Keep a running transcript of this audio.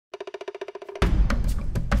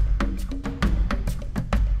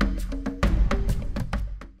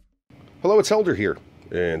Hello, it's Elder here,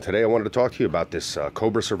 and today I wanted to talk to you about this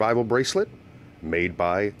Cobra survival bracelet made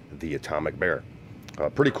by the Atomic Bear.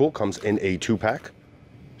 Pretty cool, comes in a 2-pack,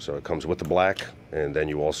 so it comes with the black, and then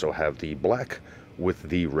you also have the black with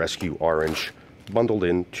the rescue orange bundled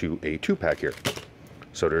into a 2-pack here.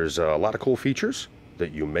 So there's a lot of cool features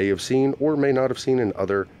that you may have seen or may not have seen in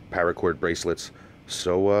other paracord bracelets,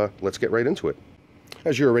 so let's get right into it.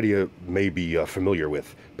 As you already may be familiar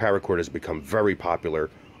with, paracord has become very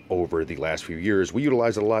popular over the last few years. We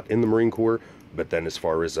utilize it a lot in the Marine Corps, but then as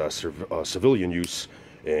far as civilian use,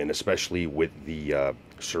 and especially with the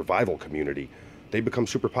survival community, they become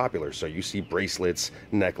super popular. So you see bracelets,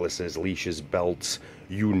 necklaces, leashes, belts,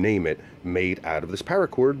 you name it, made out of this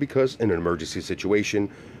paracord because in an emergency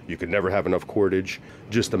situation, you could never have enough cordage.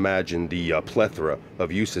 Just imagine the plethora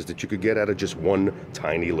of uses that you could get out of just one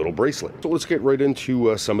tiny little bracelet. So let's get right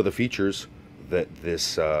into some of the features that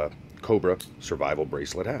this Cobra survival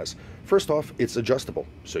bracelet has. First off, it's adjustable.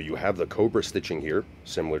 So you have the Cobra stitching here,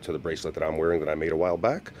 similar to the bracelet that I'm wearing that I made a while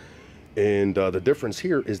back. And the difference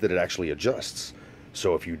here is that it actually adjusts.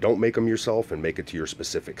 So if you don't make them yourself and make it to your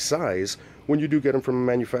specific size, when you do get them from a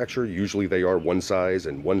manufacturer, usually they are one size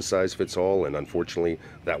and one size fits all, and unfortunately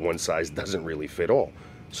that one size doesn't really fit all.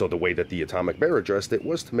 So the way that the Atomic Bear addressed it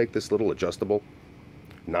was to make this little adjustable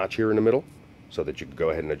notch here in the middle so that you can go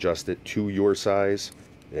ahead and adjust it to your size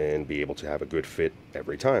and be able to have a good fit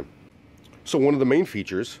every time. So one of the main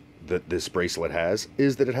features that this bracelet has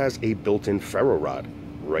is that it has a built-in ferro rod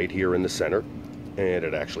right here in the center, and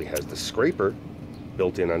it actually has the scraper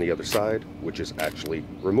built in on the other side, which is actually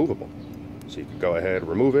removable. So you can go ahead,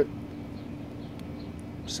 remove it,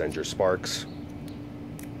 send your sparks,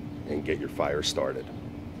 and get your fire started.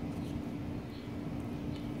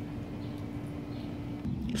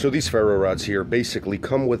 So these ferro rods here basically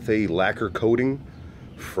come with a lacquer coating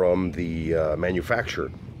from the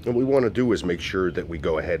manufacturer. And what we want to do is make sure that we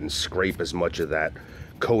go ahead and scrape as much of that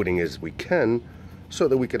coating as we can so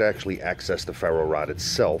that we could actually access the ferro rod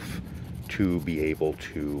itself to be able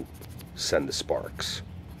to send the sparks.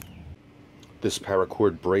 This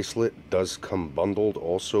paracord bracelet does come bundled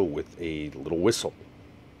also with a little whistle,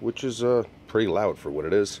 which is pretty loud for what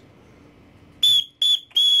it is.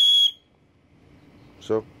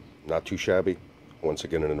 So, not too shabby. Once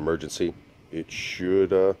again, in an emergency, it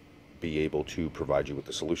should be able to provide you with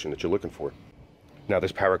the solution that you're looking for. Now,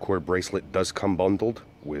 this paracord bracelet does come bundled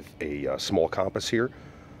with a small compass here.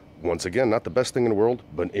 Once again, not the best thing in the world,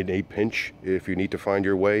 but in a pinch, if you need to find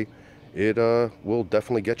your way, it will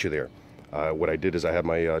definitely get you there. What I did is I have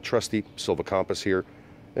my trusty silver compass here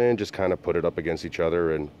and just kind of put it up against each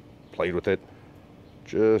other and played with it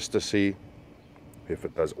just to see if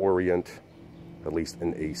it does orient, at least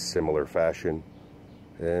in a similar fashion,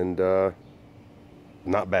 and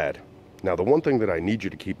not bad. Now, the one thing that I need you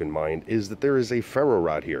to keep in mind is that there is a ferro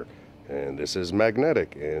rod here, and this is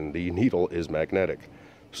magnetic, and the needle is magnetic.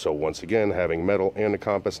 So once again, having metal and a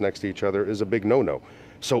compass next to each other is a big no-no.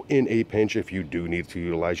 So in a pinch, if you do need to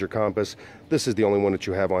utilize your compass, this is the only one that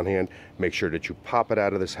you have on hand. Make sure that you pop it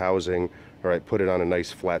out of this housing, all right, put it on a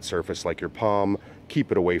nice flat surface like your palm,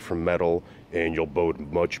 keep it away from metal, and you'll bode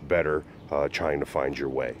much better trying to find your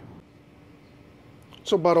way.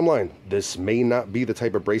 So bottom line, this may not be the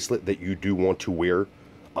type of bracelet that you do want to wear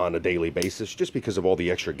on a daily basis, just because of all the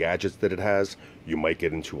extra gadgets that it has. You might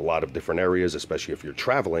get into a lot of different areas, especially if you're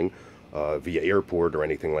traveling via airport or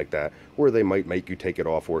anything like that, where they might make you take it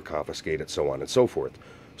off or confiscate it, so on and so forth.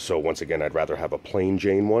 So once again, I'd rather have a plain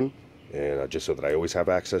Jane one, and just so that I always have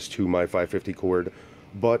access to my 550 cord.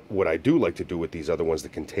 But what I do like to do with these other ones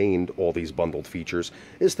that contained all these bundled features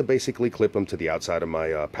is to basically clip them to the outside of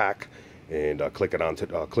my pack and clip it onto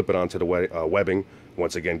the webbing.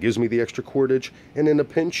 Once again, gives me the extra cordage, and in a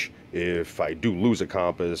pinch, if I do lose a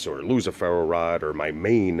compass or lose a ferro rod or my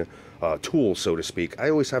main tool, so to speak, I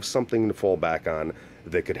always have something to fall back on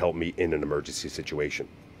that could help me in an emergency situation.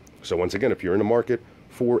 So once again, if you're in the market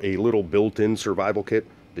for a little built-in survival kit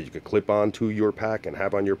that you could clip onto your pack and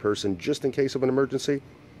have on your person just in case of an emergency,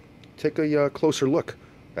 take a closer look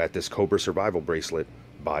at this Cobra survival bracelet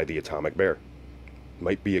by the Atomic Bear.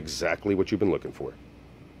 Might be exactly what you've been looking for.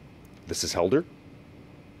 This is Helder.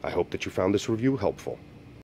 I hope that you found this review helpful.